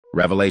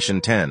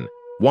Revelation 10,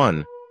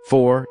 1,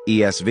 4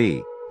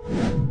 ESV.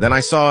 Then I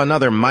saw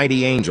another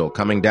mighty angel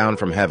coming down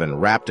from heaven,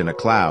 wrapped in a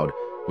cloud,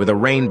 with a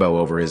rainbow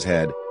over his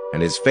head,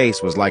 and his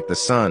face was like the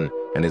sun,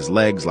 and his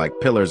legs like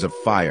pillars of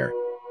fire.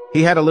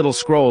 He had a little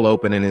scroll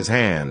open in his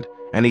hand,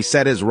 and he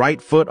set his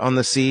right foot on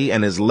the sea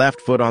and his left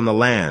foot on the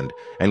land,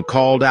 and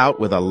called out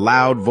with a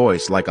loud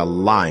voice like a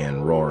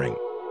lion roaring.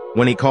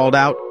 When he called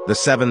out, the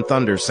seven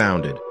thunders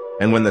sounded,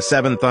 and when the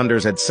seven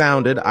thunders had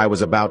sounded, I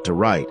was about to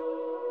write.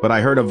 But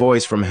I heard a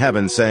voice from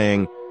heaven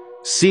saying,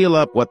 "Seal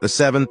up what the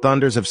seven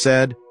thunders have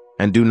said,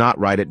 and do not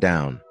write it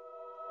down."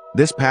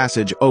 This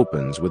passage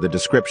opens with a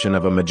description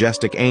of a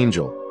majestic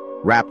angel,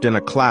 wrapped in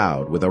a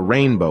cloud with a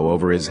rainbow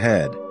over his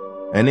head,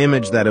 an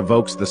image that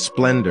evokes the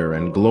splendor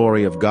and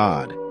glory of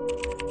God.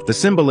 The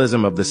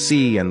symbolism of the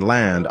sea and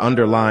land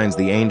underlines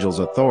the angel's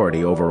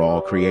authority over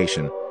all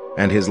creation,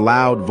 and his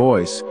loud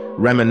voice,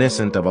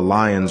 reminiscent of a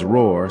lion's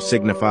roar,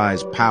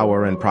 signifies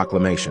power and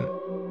proclamation.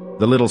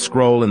 The little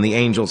scroll in the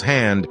angel's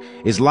hand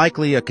is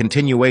likely a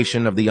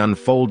continuation of the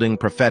unfolding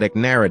prophetic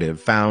narrative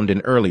found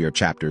in earlier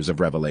chapters of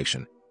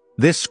Revelation.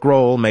 This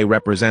scroll may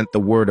represent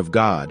the Word of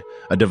God,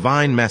 a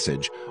divine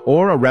message,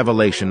 or a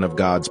revelation of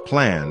God's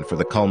plan for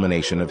the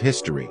culmination of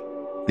history.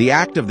 The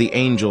act of the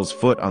angel's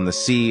foot on the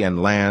sea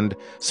and land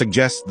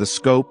suggests the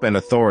scope and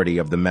authority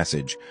of the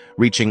message,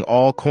 reaching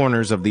all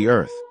corners of the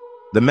earth.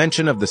 The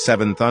mention of the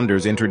seven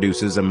thunders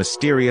introduces a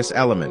mysterious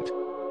element.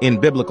 In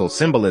biblical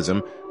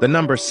symbolism, the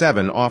number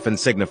 7 often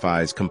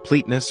signifies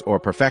completeness or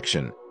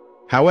perfection.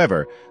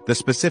 However, the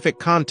specific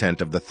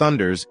content of the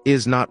thunders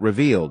is not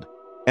revealed,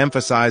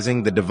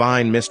 emphasizing the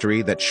divine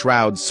mystery that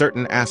shrouds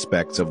certain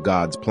aspects of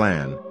God's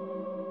plan.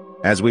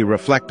 As we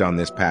reflect on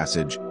this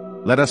passage,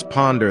 let us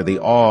ponder the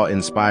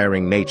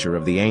awe-inspiring nature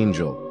of the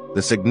angel,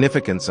 the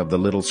significance of the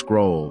little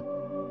scroll,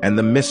 and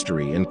the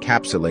mystery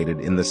encapsulated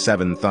in the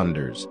seven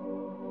thunders.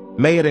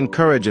 May it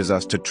encourages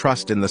us to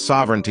trust in the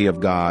sovereignty of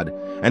God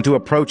and to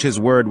approach His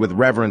Word with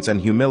reverence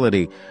and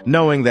humility,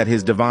 knowing that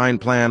His divine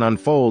plan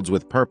unfolds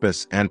with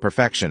purpose and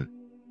perfection.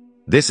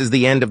 This is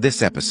the end of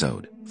this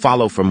episode.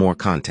 Follow for more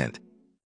content.